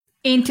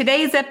In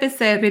today's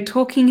episode, we're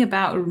talking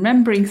about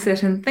remembering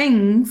certain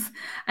things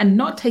and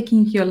not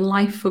taking your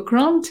life for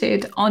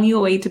granted on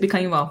your way to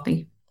becoming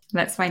wealthy.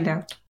 Let's find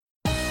out.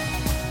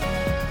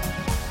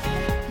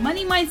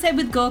 Money Mindset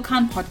with Gul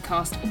Khan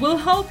podcast will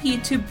help you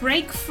to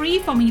break free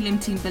from your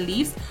limiting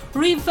beliefs,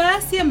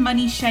 reverse your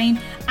money shame,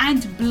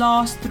 and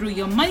blast through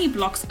your money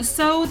blocks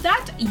so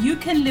that you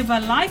can live a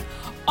life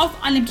of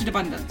unlimited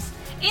abundance.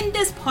 In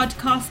this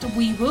podcast,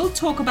 we will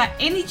talk about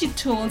energy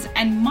tools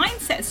and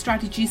mindset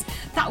strategies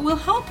that will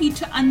help you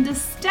to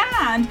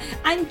understand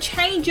and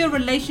change your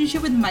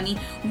relationship with money,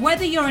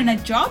 whether you're in a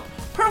job,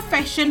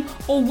 profession,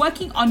 or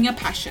working on your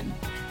passion.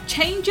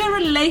 Change your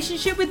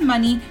relationship with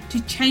money to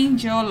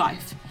change your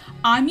life.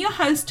 I'm your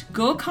host,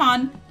 Gul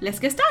Khan. Let's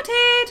get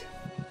started.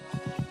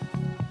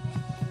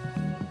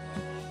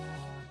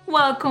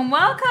 Welcome.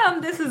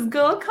 This is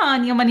Gul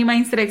Khan, your money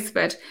mindset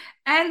expert.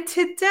 And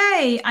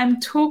today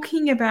I'm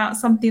talking about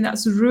something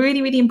that's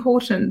really, really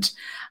important.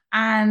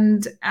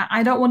 And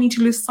I don't want you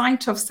to lose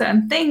sight of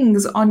certain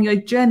things on your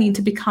journey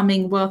to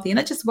becoming wealthy, and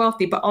not just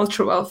wealthy, but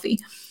ultra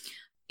wealthy.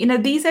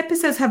 These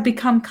episodes have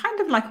become kind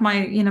of like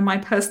my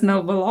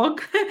personal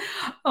vlog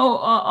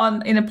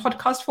or in a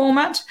podcast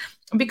format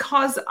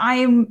because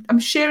I'm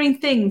sharing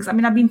things. I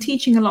mean, I've been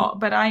teaching a lot,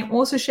 but I'm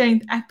also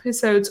sharing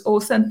episodes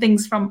or certain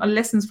things from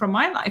lessons from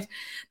my life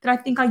that I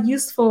think are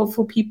useful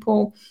for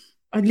people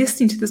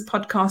listening to this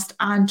podcast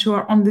and who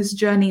are on this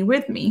journey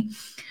with me.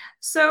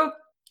 So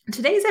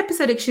today's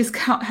episode actually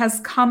has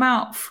come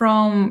out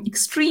from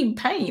extreme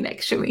pain,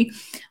 actually.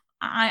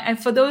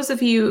 For those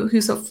of you who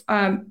sort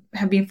of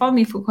have been following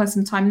me for quite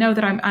some time, know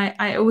that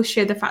I always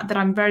share the fact that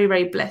I'm very,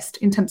 very blessed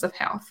in terms of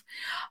health.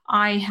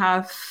 I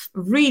have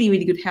really,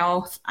 really good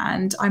health,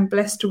 and I'm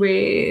blessed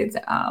with,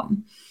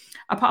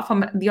 apart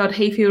from the odd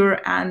hay fever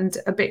and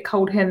a bit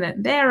cold here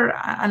and there,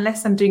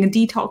 unless I'm doing a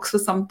detox for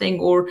something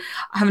or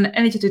I have an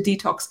energy to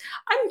detox,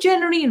 I'm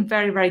generally in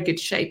very, very good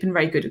shape and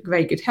very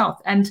good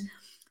health. And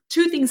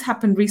two things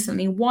happened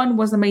recently. One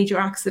was a major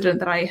accident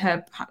that I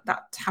have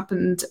that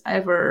happened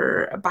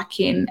over back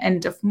in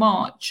end of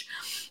March,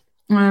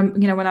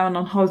 when I went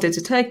on holiday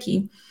to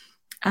Turkey.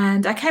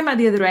 And I came out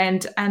the other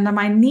end, and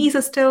my knees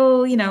are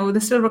still, they're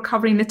still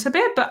recovering a little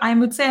bit, but I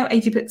would say I'm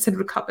 80%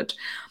 recovered.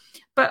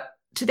 But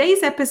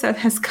today's episode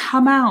has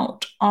come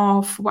out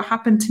of what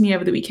happened to me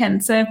over the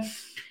weekend. So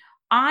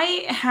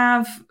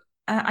I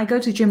go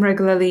to gym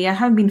regularly. I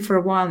haven't been for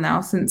a while now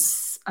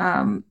since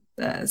the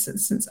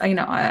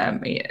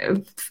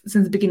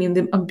beginning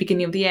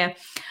of the year,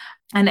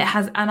 and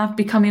I've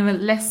become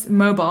even less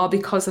mobile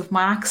because of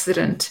my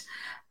accident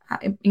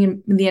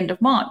in the end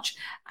of March,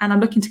 and I'm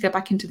looking to go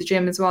back into the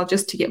gym as well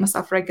just to get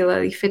myself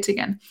regularly fit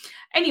again.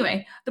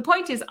 Anyway, the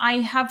point is I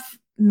have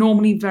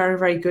normally very,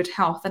 very good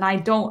health, and I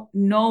don't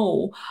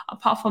know,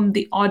 apart from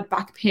the odd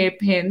back pain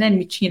here and then,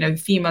 which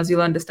females,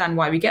 you'll understand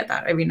why we get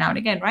that every now and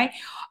again, right?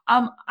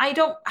 I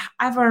don't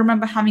ever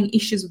remember having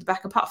issues with the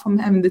back, apart from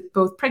having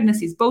both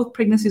pregnancies. Both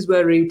pregnancies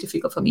were really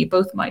difficult for me,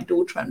 both my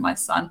daughter and my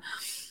son.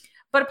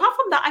 But apart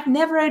from that, I've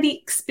never really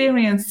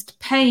experienced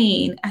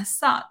pain as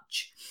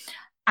such.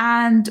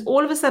 And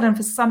all of a sudden,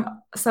 for some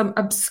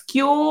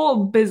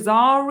obscure,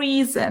 bizarre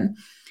reason,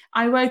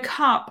 I woke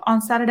up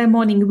on Saturday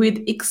morning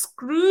with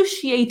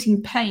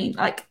excruciating pain,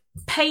 like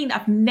pain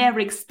I've never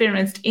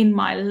experienced in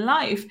my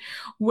life,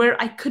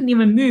 where I couldn't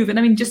even move. And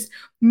I mean, just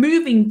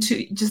moving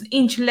to just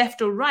inch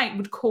left or right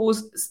would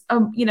cause,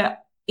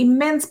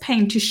 immense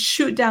pain to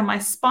shoot down my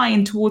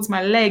spine towards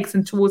my legs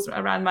and towards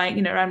around my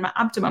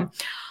abdomen.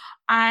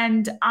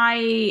 And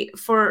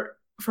for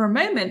a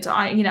moment,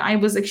 I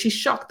was actually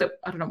shocked that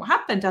I don't know what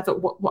happened. I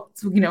thought, what,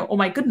 oh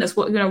my goodness,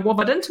 what have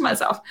I done to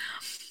myself?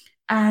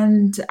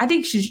 And I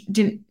think she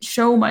didn't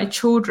show my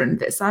children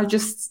this. I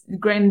just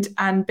grinned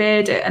and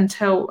bared it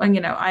until,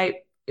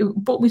 it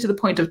brought me to the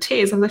point of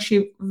tears. I was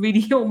actually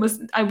really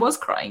I was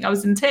crying. I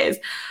was in tears.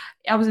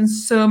 I was in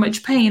so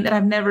much pain that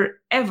I've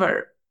never,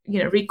 ever,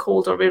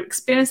 recalled or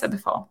experienced that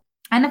before.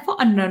 And for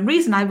unknown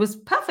reason, I was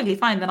perfectly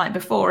fine the night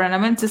before, and I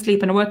went to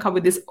sleep and I woke up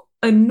with this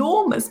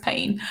enormous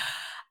pain.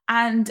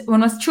 And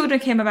when my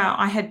children came about,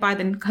 I had by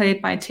then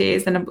cleared my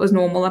tears and it was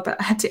normal, but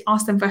I had to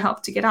ask them for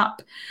help to get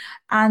up.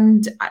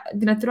 And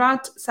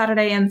throughout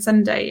Saturday and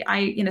Sunday,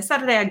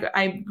 Saturday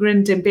I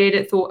grinned and bared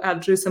it, thought I'll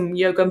do some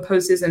yoga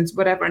poses and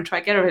whatever and try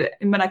to get over it.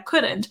 And when I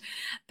couldn't,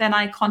 then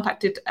I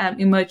contacted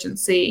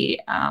emergency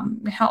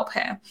help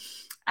here.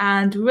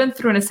 And we went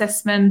through an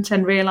assessment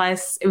and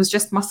realized it was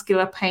just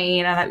muscular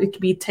pain and that it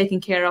could be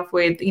taken care of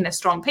with,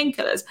 strong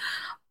painkillers.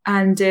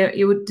 And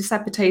it would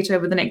dissipate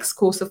over the next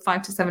course of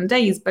 5 to 7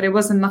 days, but it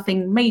wasn't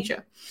nothing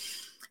major.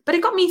 But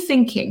it got me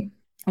thinking,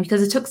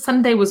 because it took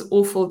Sunday was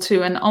awful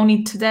too. And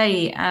only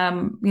today,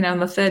 on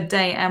the third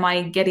day, am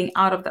I getting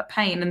out of that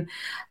pain. And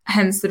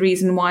hence the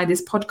reason why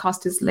this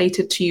podcast is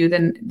later to you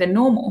than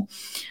normal.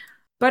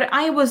 But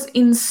I was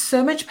in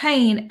so much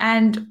pain.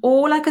 And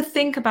all I could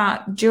think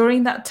about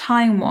during that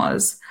time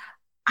was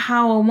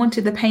how I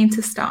wanted the pain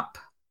to stop.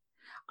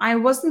 I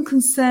wasn't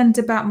concerned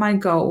about my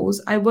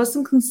goals. I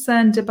wasn't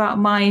concerned about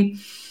my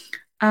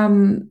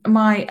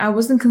I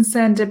wasn't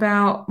concerned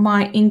about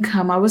my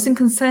income. I wasn't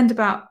concerned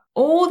about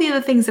all the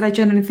other things that I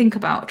generally think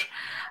about.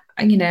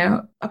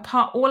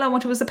 Apart, all I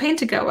wanted was the pain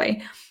to go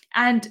away.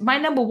 And my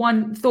number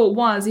one thought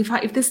was,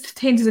 if this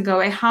pain doesn't go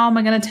away, how am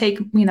I going to take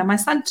my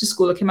son to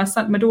school? Okay, my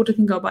daughter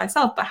can go by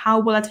herself, but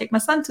how will I take my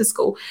son to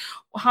school?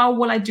 How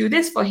will I do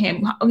this for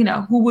him?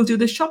 Who will do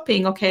the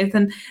shopping? Okay,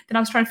 then I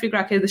was trying to figure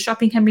out, okay, the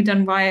shopping can be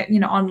done via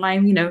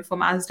online, for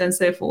Mazda and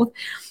so forth.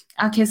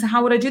 Okay, so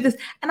how would I do this?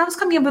 And I was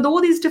coming up with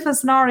all these different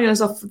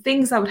scenarios of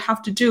things I would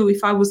have to do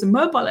if I wasn't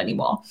mobile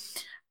anymore.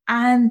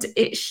 And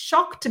it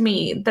shocked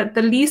me that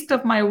the least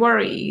of my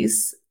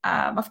worries,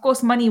 of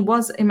course, money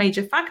was a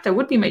major factor,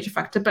 would be a major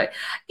factor, but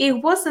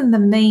it wasn't the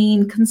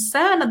main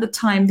concern at the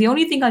time. The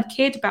only thing I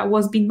cared about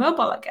was being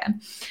mobile again.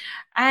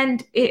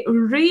 And it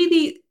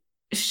really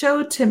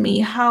showed to me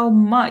how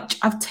much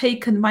I've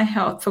taken my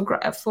health for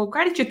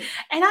gratitude.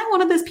 And I'm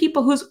one of those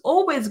people who's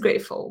always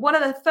grateful. One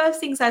of the first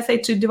things I say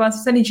to Divine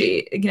Source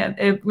Energy,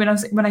 when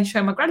I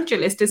show my gratitude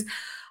list is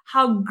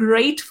how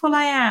grateful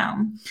I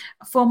am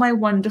for my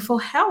wonderful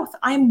health.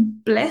 I'm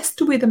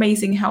blessed with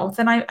amazing health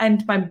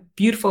and my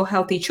beautiful,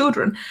 healthy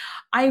children.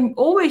 I'm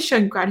always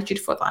showing gratitude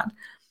for that.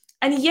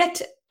 And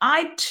yet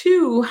I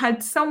too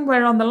had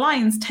somewhere on the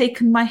lines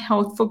taken my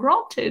health for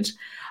granted.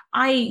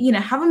 I,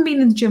 haven't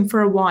been in the gym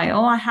for a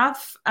while. I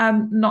have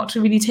not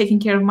really taken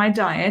care of my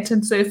diet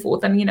and so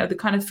forth, and the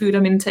kind of food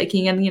I'm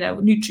intaking and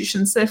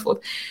nutrition and so forth.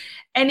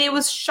 And it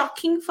was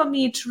shocking for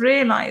me to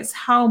realize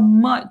how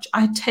much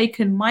I'd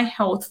taken my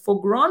health for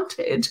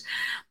granted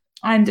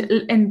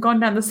and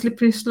gone down the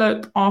slippery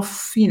slope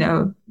of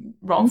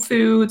wrong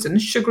foods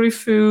and sugary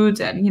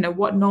foods and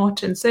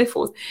whatnot and so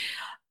forth,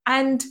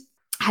 and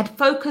had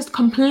focused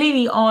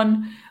completely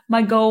on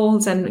my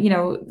goals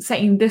and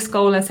setting this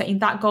goal and setting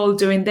that goal,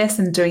 doing this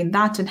and doing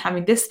that, and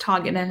having this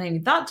target and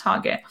having that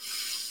target,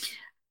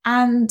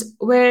 and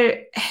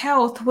where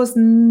health was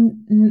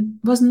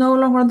no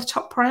longer on the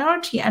top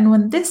priority. And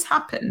when this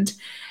happened,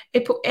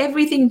 it put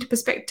everything into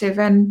perspective,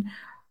 and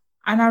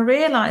I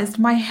realized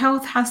my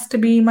health has to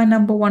be my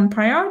number one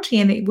priority,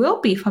 and it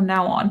will be from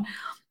now on.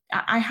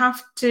 I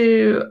have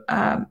to,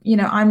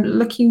 I'm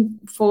looking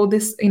for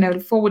this,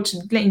 forward to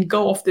letting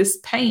go of this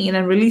pain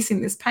and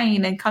releasing this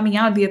pain and coming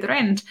out the other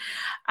end.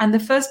 And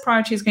the first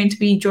priority is going to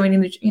be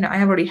joining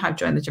I already have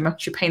joined the gym. I'm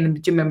actually paying the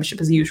gym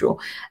membership as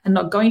usual and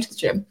not going to the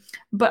gym.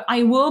 But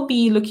I will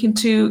be looking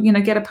to,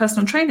 get a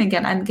personal trainer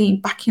again and getting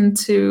back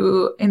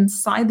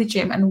inside the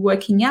gym and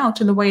working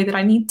out in the way that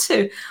I need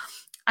to.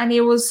 And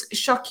it was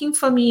shocking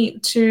for me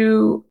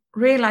to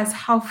realize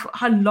how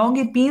long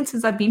it'd been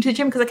since I've been to the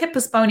gym, because I kept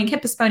postponing,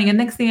 and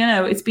next thing I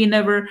know, it's been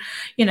over,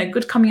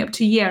 good coming up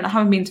to a year, and I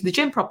haven't been to the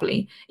gym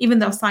properly, even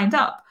though I've signed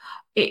up.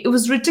 It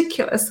was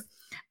ridiculous.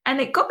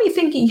 And it got me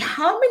thinking,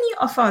 how many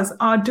of us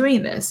are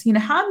doing this?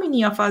 How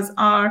many of us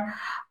are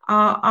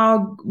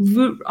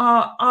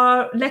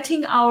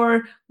letting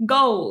our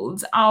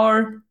goals,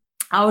 our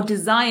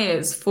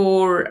desires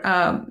for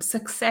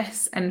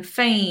success and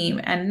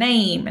fame and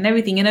name and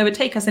everything and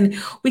overtake us, and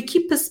we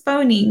keep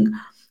postponing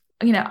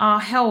our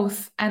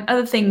health and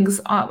other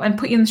things, and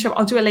put you in the shop,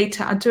 I'll do it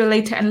later,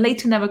 and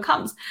later never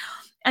comes.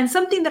 And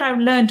something that I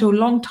learned a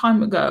long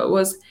time ago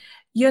was,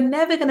 you're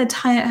never going to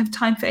have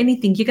time for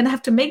anything. You're going to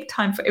have to make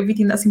time for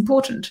everything that's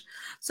important.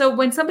 So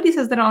when somebody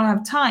says they don't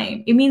have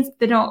time, it means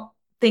they don't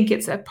think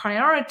it's a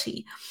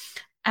priority.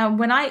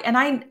 And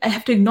I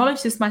have to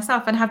acknowledge this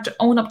myself and have to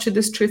own up to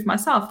this truth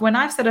myself. When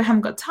I've said I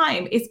haven't got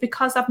time, it's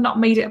because I've not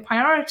made it a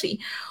priority.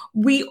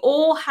 We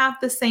all have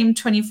the same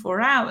 24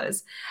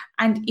 hours.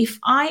 And if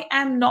I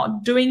am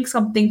not doing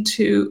something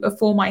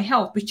for my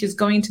health, which is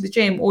going to the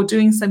gym or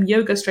doing some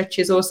yoga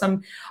stretches or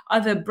some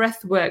other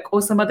breath work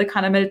or some other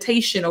kind of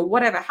meditation or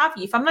whatever have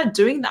you, if I'm not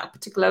doing that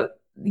particular,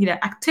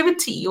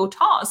 activity or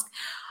task,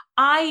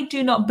 I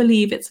do not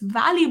believe it's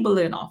valuable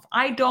enough.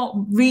 I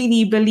don't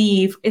really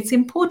believe it's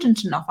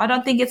important enough. I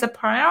don't think it's a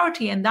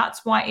priority, and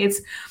that's why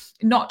it's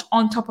not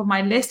on top of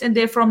my list, and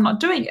therefore I'm not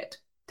doing it.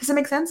 Does that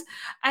make sense?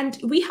 And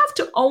we have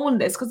to own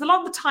this, because a lot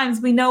of the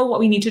times we know what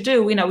we need to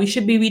do. We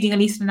should be reading at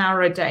least an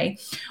hour a day.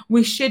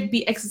 We should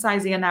be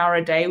exercising an hour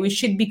a day. We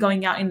should be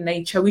going out in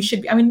nature. We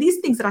should be, these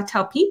things that I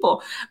tell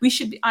people, we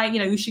should be,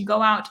 you should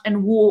go out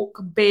and walk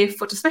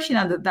barefoot, especially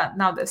now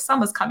that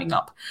summer's coming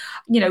up.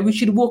 We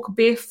should walk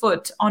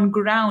barefoot on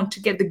ground to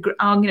get the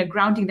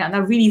grounding down.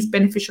 That really is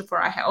beneficial for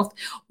our health.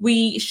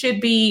 We should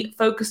be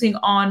focusing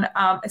on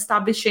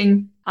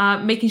establishing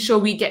making sure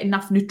we get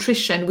enough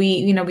nutrition.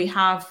 We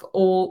have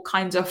all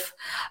kinds of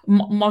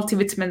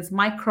multivitamins,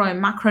 micro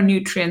and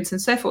macronutrients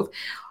and so forth.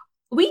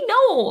 We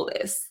know all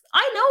this.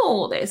 I know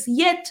all this,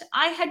 yet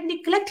I had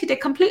neglected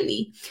it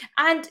completely.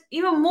 And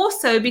even more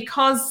so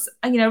because,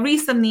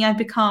 recently I've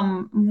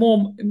become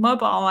more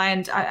mobile,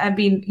 and I've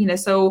been,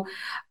 so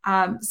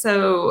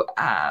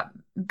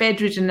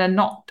bedridden and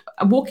not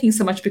walking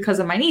so much because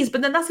of my knees.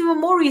 But then that's even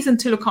more reason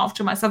to look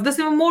after myself. That's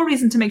even more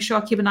reason to make sure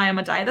I keep an eye on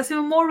my diet. That's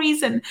even more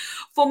reason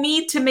for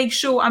me to make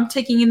sure I'm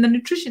taking in the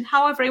nutrition.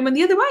 However, it went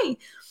the other way.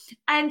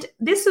 And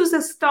this was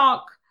a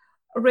stark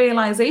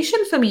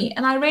realization for me.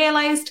 And I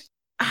realized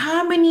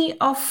how many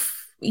of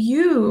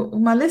you,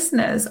 my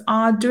listeners,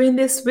 are doing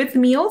this with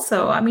me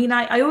also? I mean,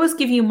 I always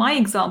give you my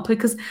example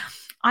because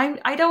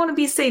I don't want to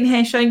be sitting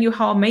here showing you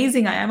how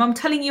amazing I am. I'm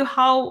telling you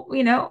how,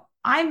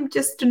 I'm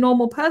just a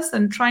normal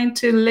person trying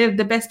to live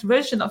the best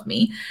version of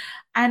me.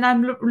 And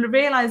I'm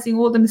realizing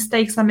all the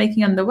mistakes I'm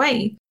making on the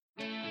way.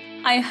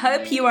 I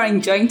hope you are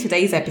enjoying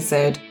today's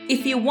episode.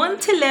 If you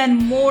want to learn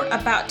more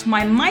about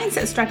my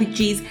mindset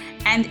strategies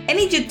and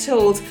energy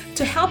tools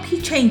to help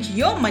you change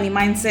your money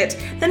mindset,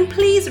 then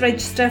please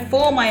register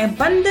for my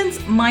Abundance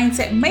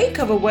Mindset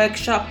Makeover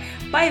Workshop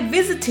by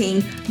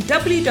visiting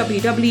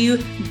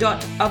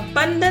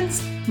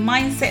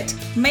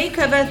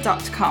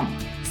www.abundancemindsetmakeover.com.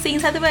 See you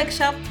inside the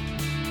workshop.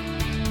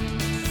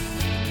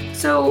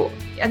 So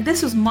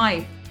this was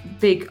my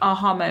big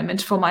aha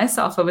moment for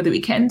myself over the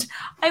weekend.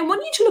 I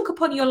want you to look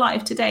upon your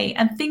life today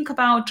and think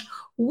about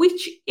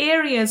which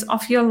areas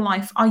of your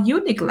life are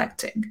you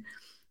neglecting.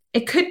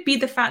 It could be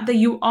the fact that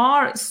you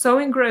are so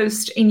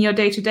engrossed in your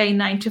day-to-day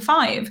 9 to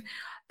 5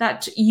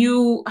 that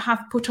you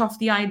have put off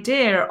the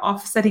idea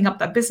of setting up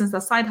that business,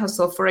 that side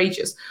hustle for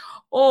ages.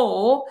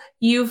 Or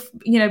you're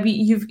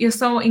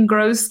so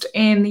engrossed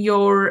in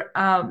your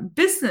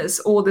business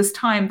all this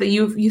time that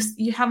you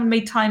haven't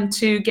made time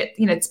to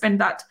spend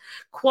that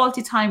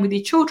quality time with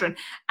your children.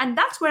 And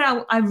that's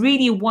where I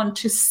really want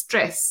to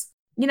stress.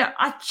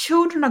 Our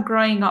children are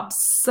growing up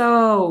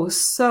so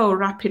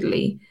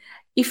rapidly.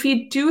 If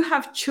you do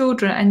have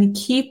children and you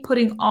keep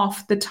putting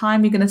off the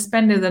time you're going to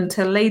spend with them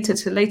till later,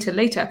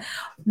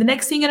 the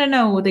next thing you're going to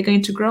know, they're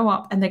going to grow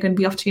up and they're going to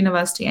be off to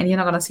university and you're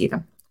not going to see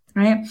them,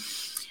 right?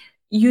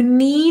 You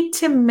need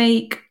to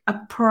make a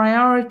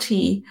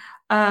priority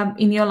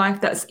in your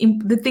life that's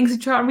the things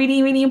that are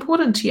really, really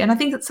important to you. And I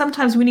think that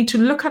sometimes we need to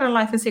look at our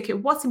life and say, okay,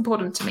 what's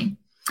important to me?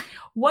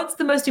 What's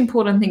the most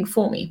important thing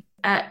for me?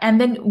 And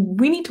then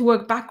we need to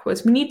work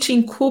backwards. We need to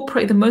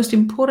incorporate the most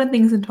important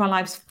things into our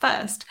lives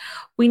first.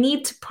 We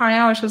need to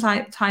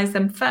prioritize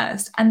them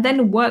first and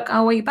then work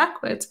our way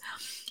backwards.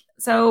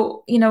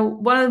 So,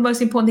 one of the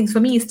most important things for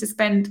me is to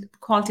spend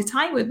quality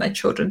time with my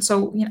children.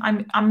 So,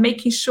 I'm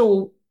making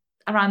sure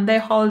around their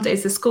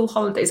holidays, the school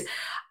holidays,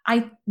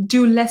 I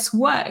do less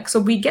work. So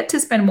we get to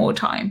spend more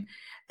time.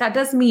 That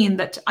does mean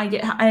that I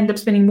end up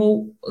spending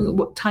more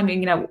time,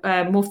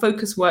 more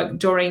focused work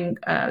during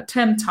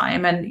term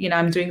time. And,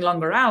 I'm doing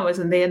longer hours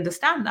and they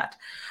understand that.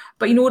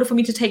 But in order for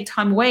me to take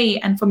time away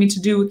and for me to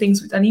do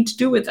things I need to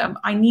do with them,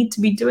 I need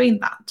to be doing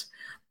that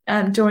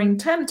during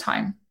term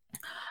time.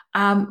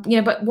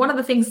 But one of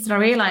the things that I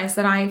realized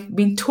that I've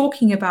been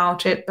talking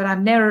about it, but I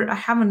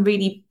haven't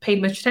really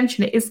paid much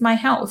attention to is my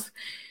health.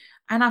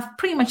 And I've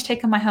pretty much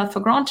taken my health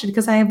for granted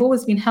because I have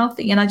always been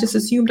healthy and I just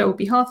assumed I would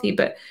be healthy.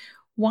 But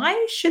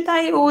why should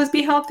I always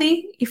be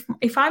healthy?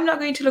 If I'm not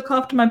going to look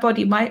after my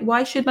body,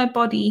 why should my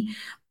body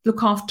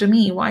look after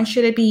me? Why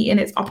should it be in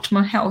its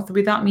optimal health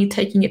without me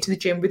taking it to the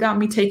gym, without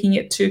me taking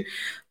it to,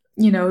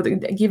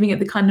 giving it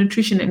the kind of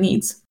nutrition it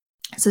needs?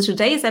 So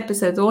today's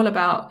episode is all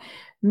about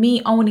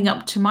me owning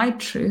up to my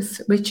truth,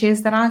 which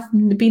is that I've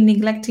been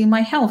neglecting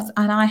my health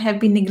and I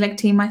have been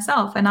neglecting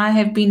myself and I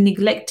have been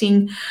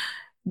neglecting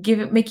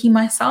making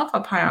myself a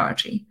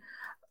priority.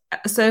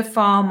 So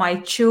far, my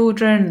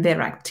children,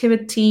 their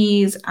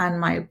activities, and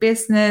my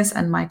business,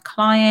 and my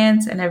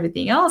clients, and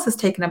everything else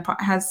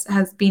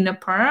has been a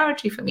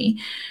priority for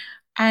me,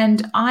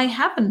 and I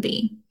haven't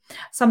been.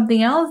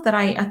 Something else that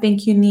I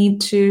think you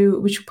need to,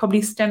 which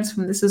probably stems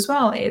from this as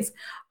well, is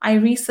I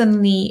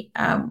recently.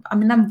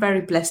 I'm very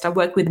blessed. I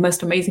work with the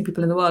most amazing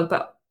people in the world,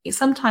 but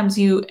sometimes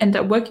you end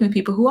up working with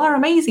people who are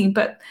amazing,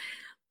 but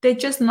they're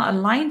just not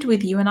aligned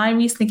with you. And I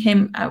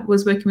recently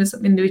was working with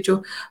some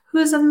individual who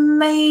is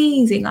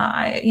amazing.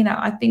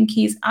 I think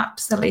he's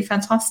absolutely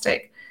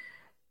fantastic.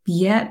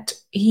 Yet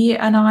he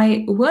and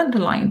I weren't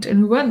aligned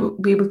and we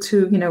weren't able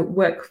to,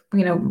 work,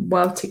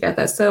 well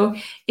together. So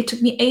it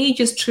took me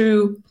ages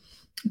because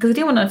I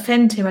didn't want to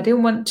offend him. I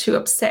didn't want to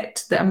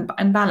upset the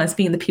imbalance,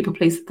 being the people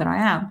pleaser that I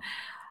am.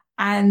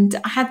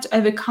 And I had to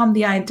overcome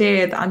the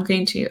idea that I'm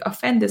going to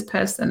offend this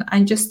person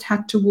and just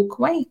had to walk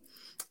away.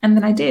 And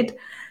then I did.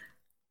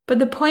 But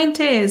the point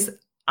is,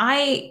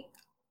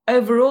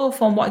 overall,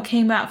 from what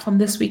came out from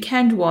this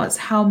weekend was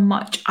how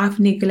much I've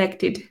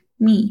neglected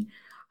me,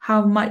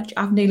 how much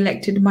I've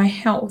neglected my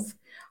health,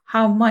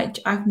 how much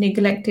I've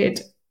neglected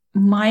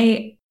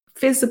my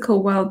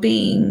physical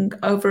well-being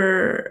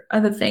over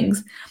other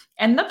things.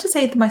 And not to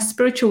say that my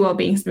spiritual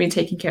well-being has been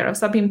taken care of.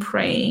 So I've been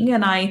praying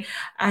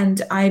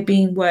and I've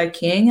been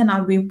working and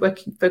I've been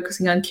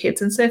focusing on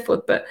kids and so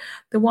forth. But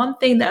the one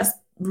thing that's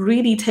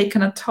really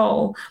taken a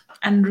toll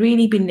and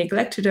really been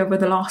neglected over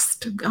the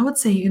last, I would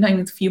say,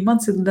 even a few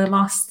months, in the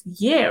last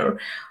year,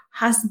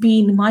 has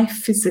been my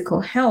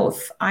physical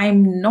health.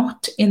 I'm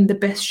not in the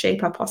best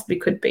shape I possibly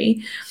could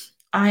be.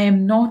 I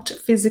am not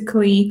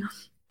physically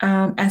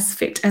as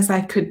fit as I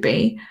could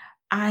be.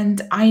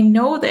 And I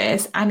know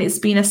this, and it's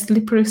been a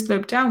slippery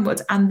slope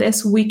downwards. And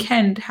this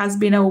weekend has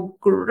been a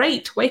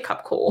great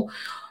wake-up call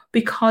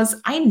because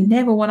I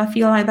never want to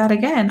feel like that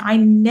again. I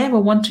never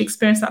want to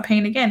experience that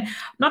pain again.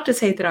 Not to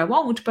say that I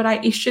won't, but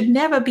it should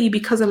never be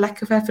because of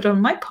lack of effort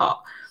on my part.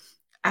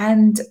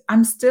 And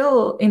I'm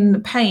still in the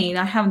pain.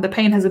 The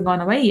pain hasn't gone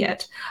away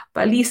yet,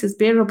 but at least it's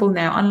bearable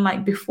now,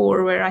 unlike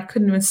before where I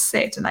couldn't even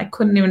sit and I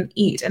couldn't even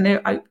eat.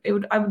 And I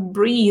would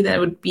breathe and it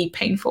would be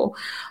painful.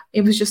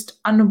 It was just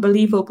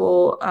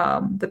unbelievable,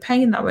 the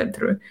pain that I went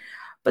through.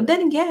 But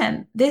then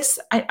again,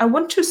 I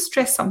want to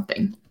stress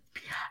something.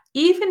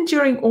 Even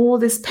during all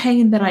this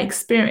pain that I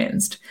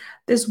experienced,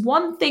 there's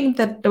one thing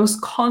that was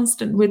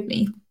constant with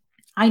me.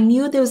 I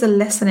knew there was a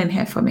lesson in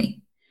here for me.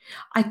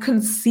 I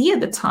couldn't see at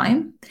the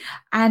time.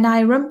 And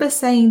I remember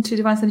saying to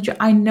Divine Center,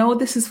 I know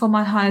this is for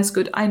my highest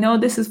good. I know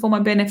this is for my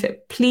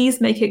benefit. Please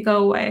make it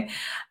go away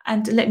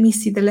and let me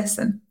see the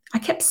lesson. I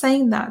kept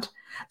saying that.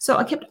 So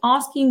I kept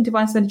asking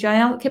Divine Center,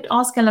 I kept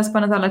asking Allah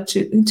subhanahu wa ta'ala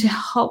to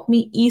help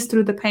me ease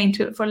through the pain,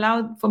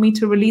 for me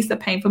to release the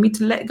pain, for me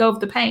to let go of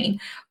the pain.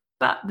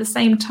 But at the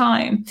same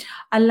time,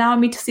 allow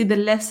me to see the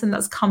lesson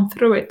that's come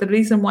through it, the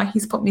reason why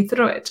he's put me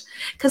through it.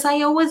 Because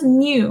I always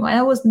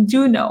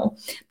do know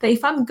that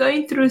if I'm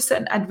going through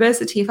certain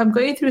adversity, if I'm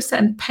going through a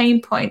certain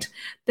pain point,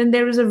 then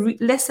there is a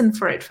lesson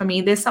for it for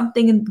me. There's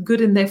something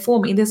good in there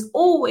for me. There's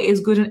always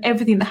good in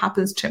everything that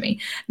happens to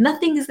me.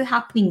 Nothing is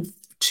happening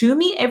to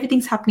me,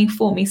 everything's happening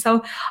for me.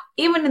 So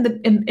even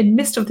in the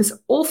midst of this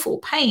awful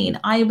pain,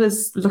 I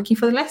was looking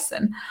for the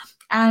lesson.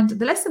 And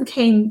the lesson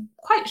came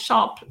quite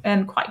sharp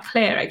and quite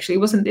clear, actually.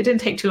 It didn't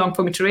take too long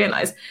for me to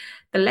realize.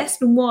 The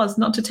lesson was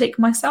not to take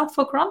myself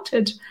for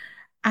granted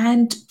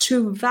and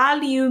to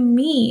value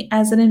me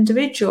as an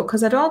individual,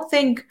 because I don't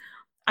think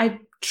I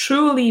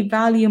truly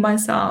value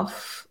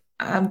myself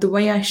the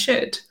way I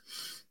should.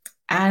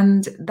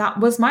 And that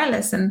was my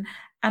lesson.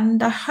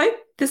 And I hope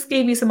this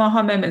gave you some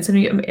aha moments and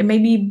it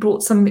maybe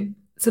brought some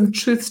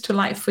truths to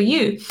light for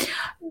you.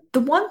 The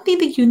one thing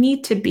that you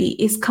need to be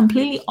is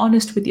completely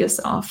honest with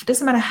yourself. It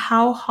doesn't matter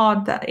how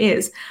hard that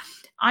is.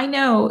 I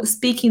know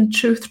speaking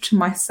truth to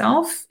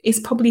myself is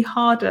probably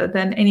harder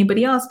than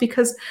anybody else,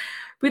 because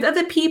with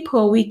other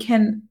people, we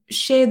can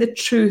share the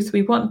truth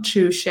we want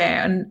to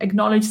share and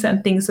acknowledge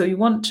certain things that we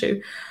want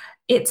to.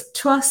 It's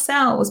to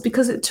ourselves,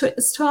 because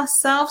it's to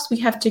ourselves we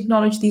have to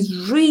acknowledge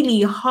these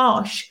really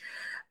harsh,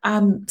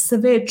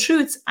 severe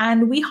truths,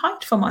 and we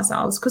hide from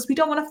ourselves because we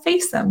don't want to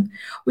face them.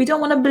 We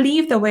don't want to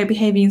believe that we're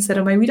behaving in a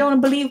certain way. We don't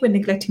want to believe we're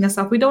neglecting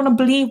ourselves. We don't want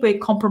to believe we're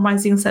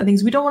compromising certain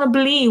things. We don't want to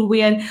believe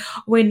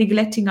we're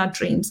neglecting our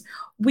dreams.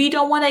 We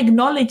don't want to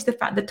acknowledge the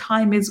fact that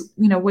time is,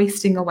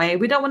 wasting away.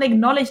 We don't want to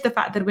acknowledge the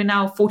fact that we're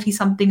now 40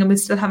 something and we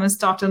still haven't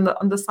started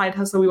on the side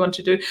hustle we want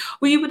to do.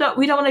 We don't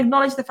want to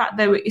acknowledge the fact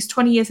that it's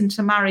 20 years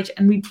into marriage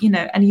and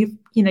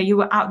you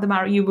were out the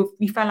marriage,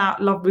 you fell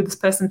out of love with this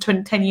person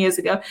 10 years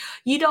ago.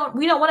 We don't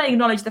want to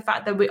acknowledge the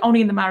fact that we're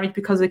only in the marriage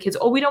because of the kids,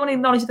 or we don't want to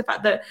acknowledge the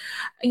fact that,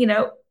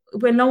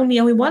 we're lonely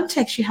and we want to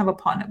actually have a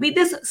partner.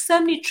 There's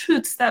so many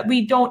truths that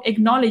we don't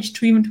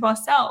acknowledge even to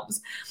ourselves.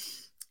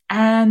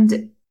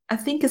 And I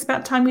think it's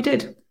about time we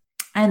did.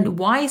 And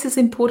why is this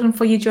important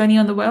for your journey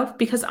on the wealth?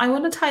 Because I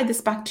want to tie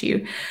this back to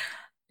you.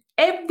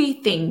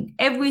 Everything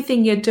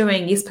you're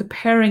doing is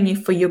preparing you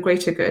for your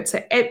greater good.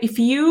 So if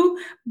you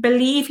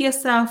believe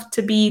yourself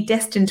to be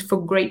destined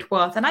for great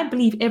wealth, and I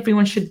believe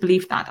everyone should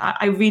believe that,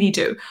 I really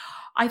do.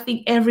 I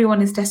think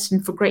everyone is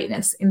destined for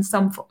greatness in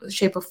some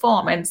shape or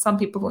form, and some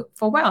people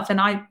for wealth. And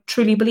I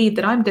truly believe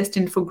that I'm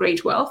destined for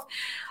great wealth.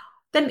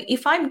 Then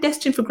if I'm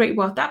destined for great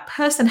wealth, that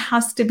person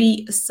has to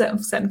be a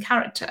certain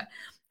character.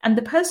 And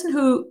the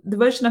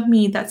version of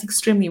me that's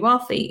extremely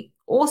wealthy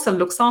also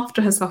looks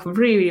after herself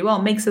really, really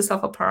well, makes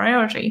herself a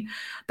priority.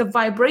 The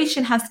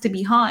vibration has to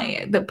be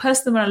high. The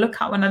person when I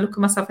look at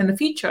myself in the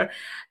future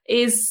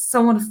is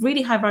someone with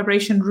really high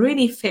vibration,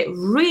 really fit,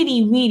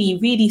 really, really,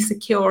 really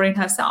secure in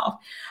herself.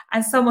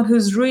 And someone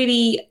who's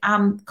really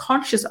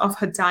conscious of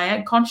her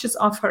diet, conscious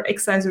of her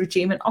exercise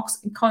regime, and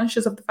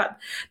conscious of the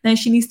fact that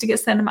she needs to get a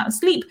certain amount of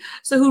sleep.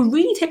 So who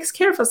really takes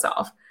care of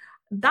herself.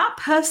 That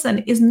person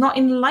is not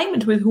in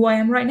alignment with who I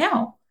am right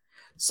now.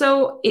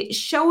 So it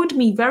showed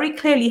me very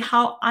clearly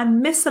how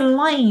I'm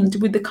misaligned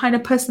with the kind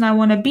of person I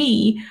want to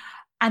be.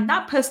 And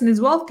that person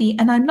is wealthy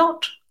and I'm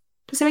not.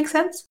 Does it make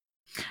sense?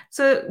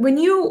 So when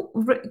you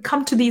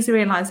come to these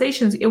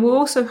realizations, it will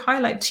also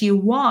highlight to you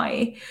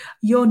why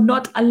you're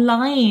not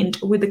aligned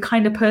with the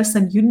kind of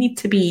person you need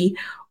to be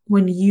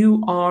when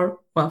you are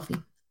wealthy.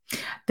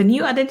 The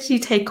new identity you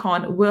take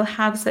on will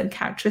have certain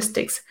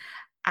characteristics,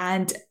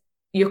 and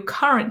your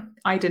current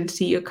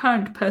identity, your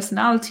current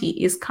personality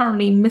is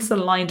currently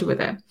misaligned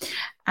with it.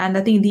 And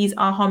I think these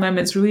aha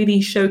moments really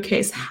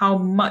showcase how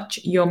much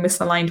you're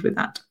misaligned with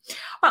that.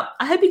 Well,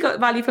 I hope you got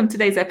value from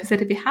today's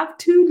episode. If you have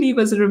to, leave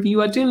us a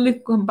review. I do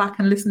come back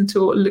and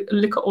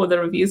look at all the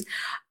reviews.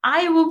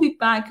 I will be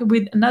back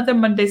with another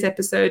Monday's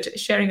episode,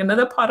 sharing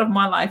another part of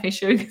my life and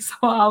showing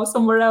how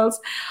somewhere else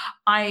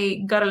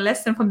I got a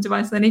lesson from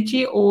Divine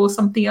Energy or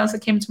something else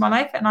that came to my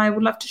life, and I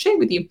would love to share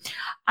with you.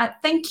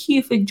 Thank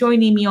you for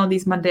joining me on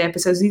these Monday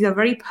episodes. These are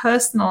very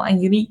personal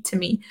and unique to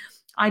me.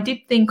 I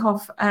did think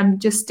of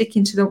just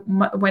sticking to the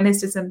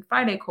Wednesdays and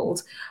Friday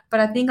calls, but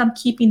I think I'm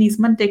keeping these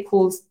Monday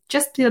calls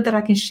just so that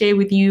I can share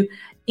with you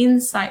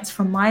insights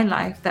from my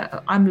life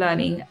that I'm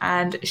learning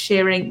and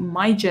sharing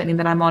my journey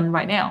that I'm on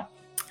right now.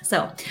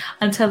 So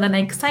until the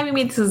next time we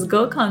meet, this is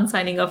Gul Khan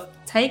signing off.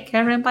 Take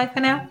care and bye for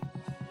now.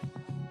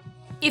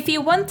 If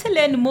you want to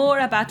learn more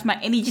about my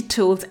energy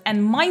tools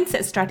and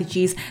mindset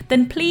strategies,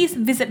 then please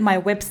visit my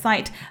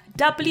website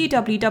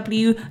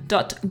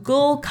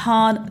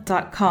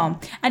www.gulkhan.com.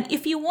 And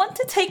if you want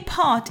to take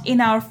part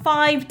in our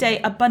 5-day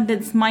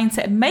abundance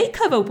mindset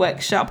makeover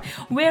workshop,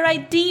 where I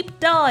deep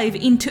dive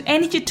into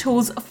energy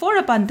tools for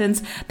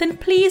abundance, then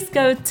please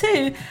go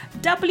to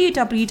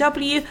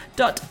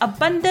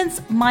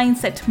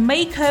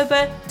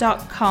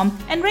www.abundancemindsetmakeover.com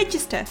and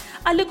register.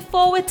 I look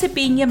forward to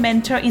being your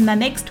mentor in the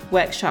next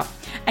workshop.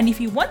 And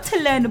if you want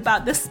to learn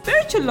about the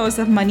spiritual laws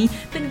of money,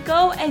 then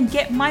go and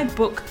get my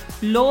book,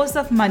 Laws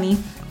of Money,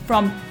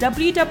 from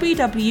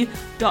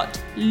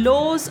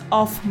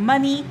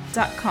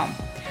www.lawsofmoney.com.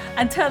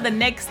 Until the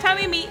next time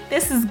we meet,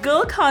 this is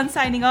Gul Khan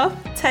signing off.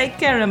 Take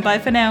care and bye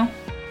for now.